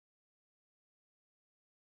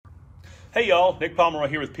Hey y'all, Nick Pomeroy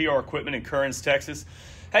here with PR Equipment in Kearns, Texas.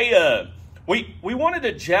 Hey, we wanted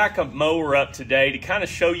to jack a mower up today to kind of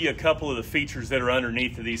show you a couple of the features that are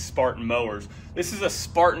underneath of these Spartan mowers. This is a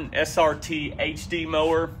Spartan SRT HD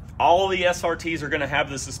mower. All of the SRTs are going to have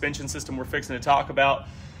the suspension system we're fixing to talk about,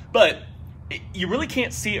 but you really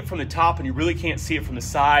can't see it from the top and you really can't see it from the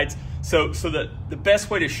sides. So the best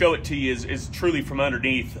way to show it to you is truly from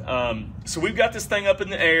underneath. So we've got this thing up in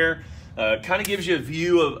the air. Kind of gives you a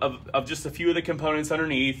view of just a few of the components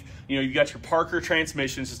underneath. You know, you've got your Parker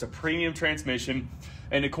transmission, just a premium transmission,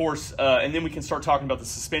 and of course, and then we can start talking about the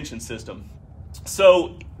suspension system.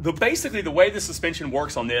 So basically the way the suspension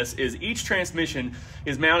works on this is each transmission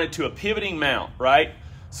is mounted to a pivoting mount, right?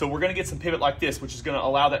 So we're going to get some pivot like this, which is going to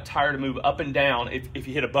allow that tire to move up and down if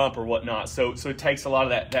you hit a bump or whatnot. So it takes a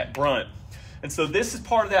lot of that brunt. And so this is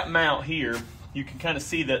part of that mount here. You can kind of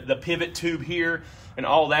see the pivot tube here and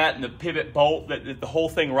all that, and the pivot bolt that the whole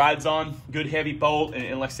thing rides on. Good heavy bolt,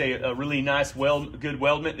 and like I say, a really nice good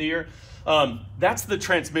weldment there. That's the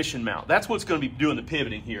transmission mount. That's what's going to be doing the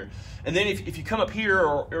pivoting here. And then if you come up here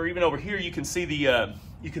or even over here, you can see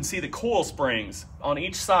the coil springs on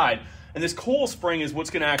each side. And this coil spring is what's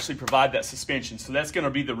going to actually provide that suspension. So that's going to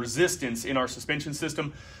be the resistance in our suspension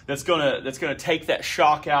system that's going to take that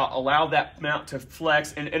shock out, allow that mount to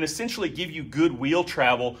flex, and essentially give you good wheel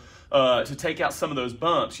travel to take out some of those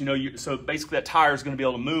bumps. You know, so basically that tire is going to be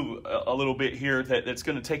able to move a little bit here. That's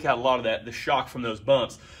going to take out a lot of the shock from those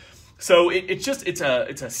bumps. So it's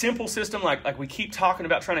a simple system, like we keep talking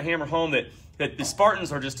about, trying to hammer home that the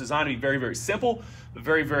Spartans are just designed to be very, very simple, but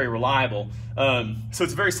very, very reliable. So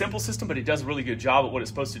it's a very simple system, but it does a really good job at what it's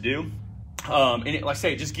supposed to do. And like I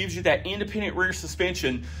say, it just gives you that independent rear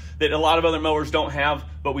suspension that a lot of other mowers don't have,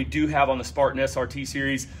 but we do have on the Spartan SRT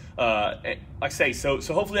series. Like I say, so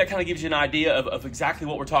hopefully that kind of gives you an idea of exactly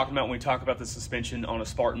what we're talking about when we talk about the suspension on a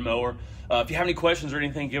Spartan mower. If you have any questions or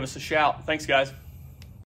anything, give us a shout. Thanks, guys.